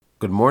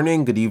Good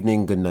morning, good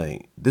evening, good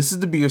night. This is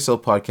the Be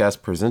Yourself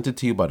podcast presented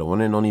to you by the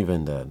one and only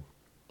Vendad.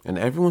 And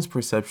everyone's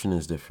perception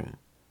is different.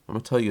 I'm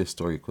going to tell you a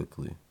story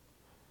quickly.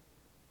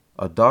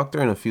 A doctor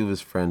and a few of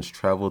his friends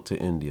traveled to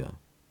India.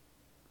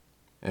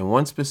 And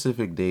one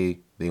specific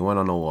day, they went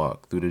on a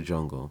walk through the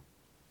jungle.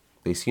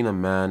 They seen a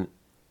man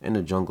in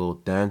the jungle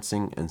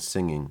dancing and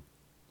singing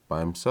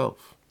by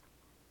himself.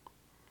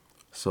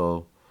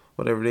 So,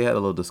 whatever, they had a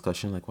little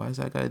discussion like, why is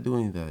that guy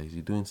doing that? Is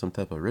he doing some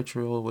type of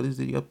ritual? What is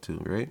he up to,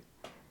 right?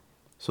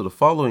 So the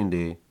following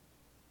day,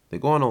 they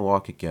go on a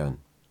walk again.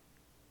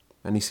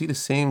 And you see the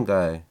same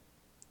guy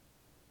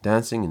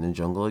dancing in the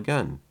jungle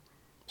again.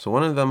 So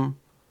one of them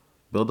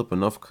build up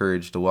enough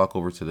courage to walk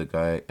over to the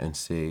guy and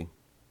say,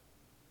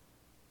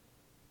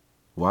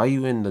 why are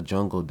you in the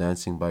jungle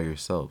dancing by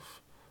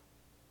yourself?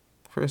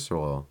 First of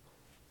all,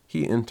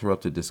 he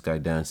interrupted this guy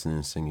dancing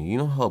and singing. You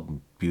know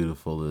how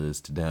beautiful it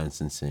is to dance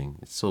and sing.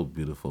 It's so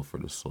beautiful for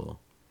the soul.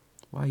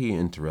 Why are you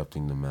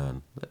interrupting the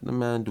man? Let the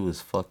man do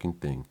his fucking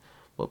thing.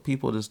 But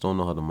people just don't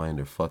know how to mind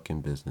their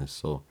fucking business.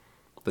 So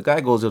the guy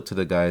goes up to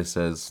the guy and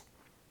says,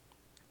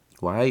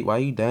 why are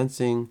you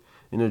dancing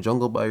in the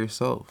jungle by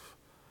yourself?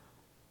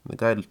 The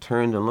guy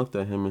turned and looked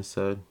at him and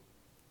said,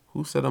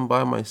 who said I'm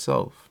by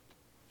myself?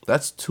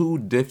 That's two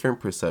different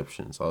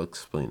perceptions. I'll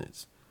explain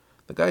it.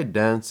 The guy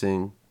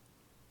dancing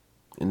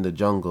in the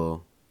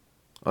jungle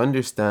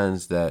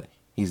understands that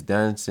he's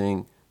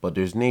dancing, but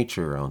there's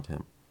nature around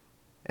him.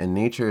 And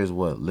nature is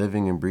what?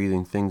 Living and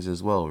breathing things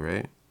as well,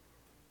 right?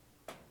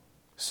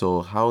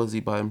 So how is he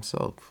by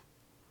himself?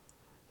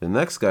 The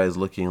next guy is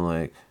looking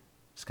like,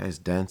 this guy's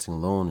dancing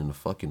alone in the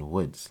fucking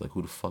woods. Like,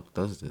 who the fuck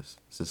does this?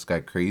 Is this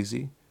guy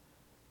crazy?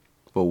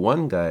 But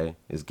one guy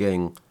is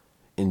getting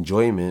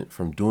enjoyment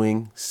from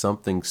doing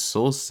something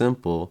so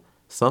simple,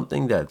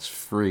 something that's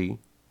free,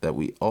 that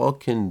we all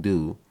can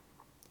do.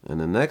 And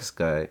the next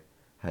guy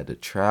had to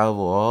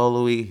travel all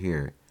the way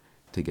here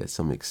to get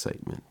some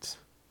excitement.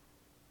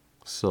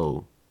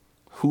 So,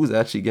 who's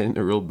actually getting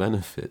the real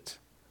benefit?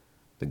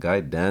 The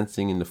guy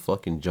dancing in the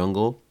fucking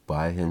jungle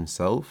by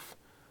himself?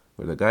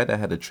 Or the guy that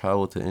had to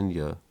travel to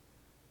India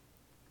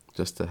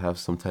just to have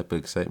some type of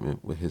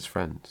excitement with his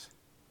friends?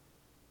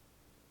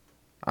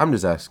 I'm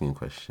just asking a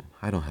question.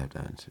 I don't have the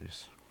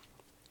answers.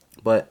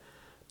 But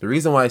the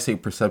reason why I say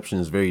perception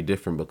is very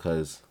different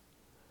because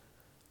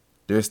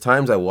there's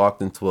times I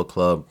walked into a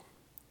club,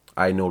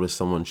 I noticed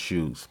someone's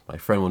shoes. My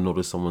friend will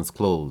notice someone's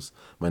clothes.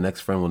 My next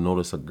friend will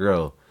notice a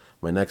girl.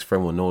 My next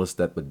friend will notice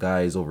that the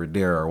guys over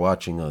there are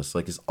watching us.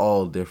 Like, it's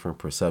all different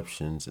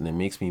perceptions, and it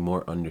makes me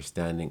more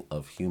understanding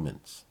of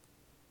humans.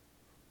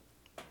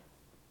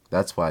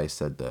 That's why I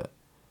said that.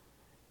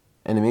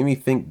 And it made me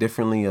think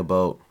differently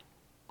about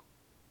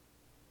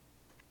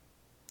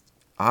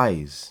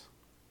eyes.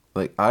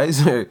 Like,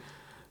 eyes are,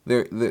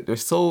 they're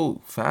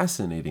so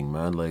fascinating,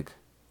 man. Like,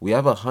 we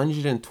have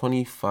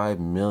 125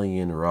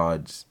 million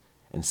rods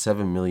and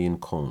 7 million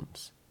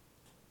cones.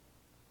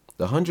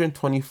 The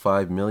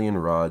 125 million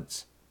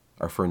rods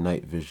are for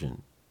night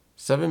vision.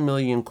 7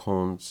 million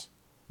cones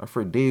are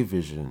for day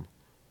vision.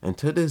 And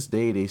to this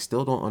day, they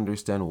still don't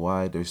understand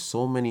why there's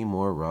so many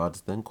more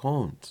rods than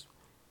cones.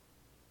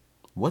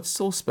 What's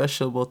so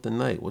special about the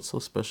night? What's so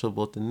special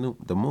about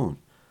the moon?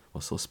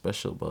 What's so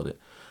special about it?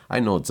 I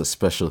know it's a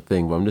special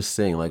thing, but I'm just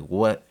saying, like,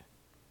 what?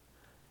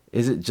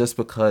 Is it just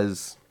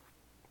because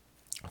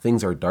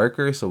things are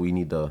darker, so we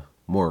need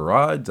more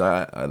rods?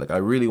 I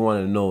really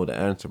want to know the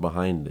answer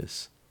behind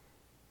this.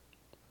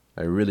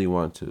 I really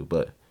want to,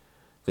 but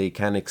they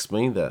can't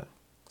explain that.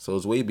 So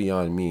it's way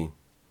beyond me.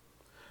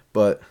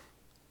 But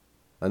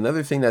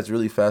another thing that's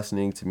really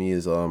fascinating to me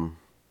is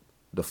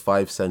the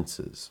five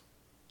senses.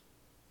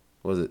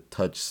 What is it?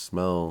 Touch,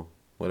 smell,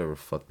 whatever the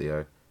fuck they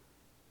are.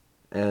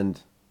 And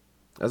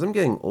as I'm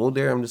getting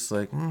older, I'm just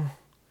like, I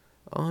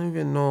don't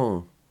even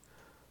know.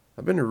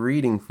 I've been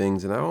reading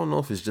things and I don't know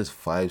if it's just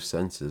five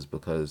senses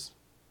because,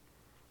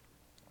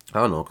 I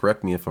don't know,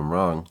 correct me if I'm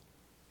wrong.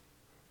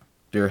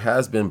 There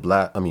has been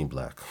black.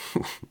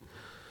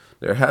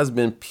 There has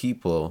been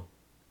people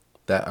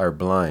that are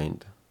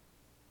blind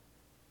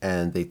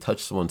and they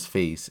touch someone's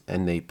face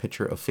and they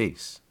picture a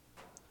face.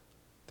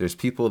 There's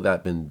people that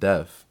have been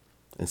deaf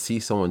and see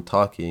someone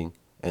talking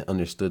and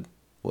understood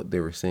what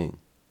they were saying.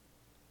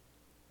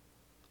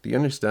 Do you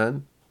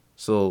understand?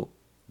 So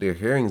their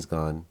hearing's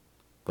gone,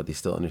 but they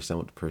still understand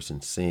what the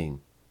person's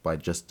saying by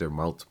just their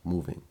mouth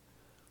moving.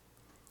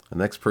 The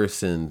next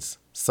person's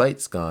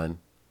sight's gone,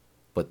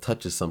 but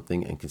touches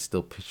something and can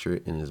still picture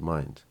it in his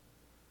mind.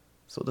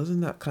 So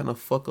doesn't that kind of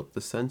fuck up the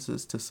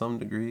senses to some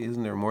degree?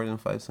 Isn't there more than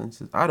five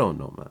senses? I don't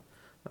know, man.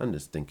 I'm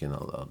just thinking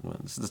out loud, man.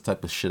 This is the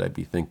type of shit I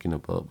be thinking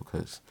about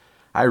because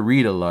I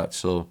read a lot.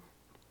 So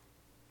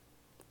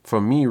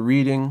from me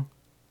reading,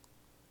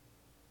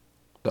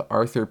 the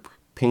author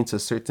paints a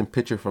certain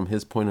picture from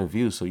his point of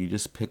view. So you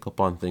just pick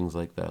up on things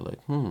like that. Like,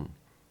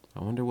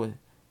 I wonder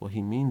what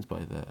he means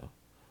by that.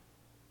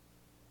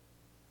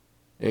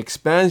 It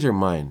expands your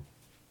mind.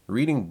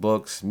 Reading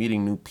books,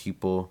 meeting new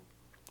people,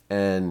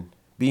 and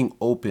being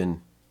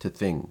open to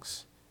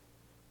things.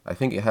 I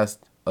think it has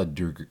a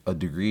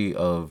degree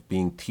of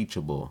being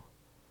teachable.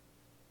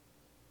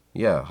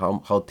 Yeah,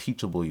 how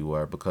teachable you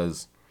are,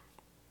 because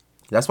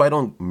that's why I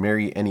don't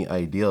marry any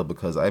ideal,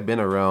 because I've been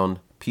around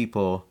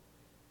people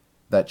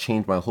that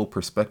changed my whole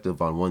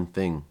perspective on one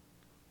thing.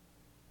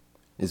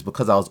 It's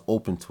because I was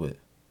open to it.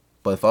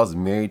 But if I was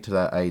married to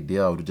that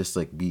idea, I would just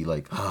like be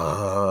like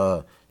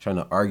trying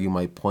to argue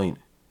my point.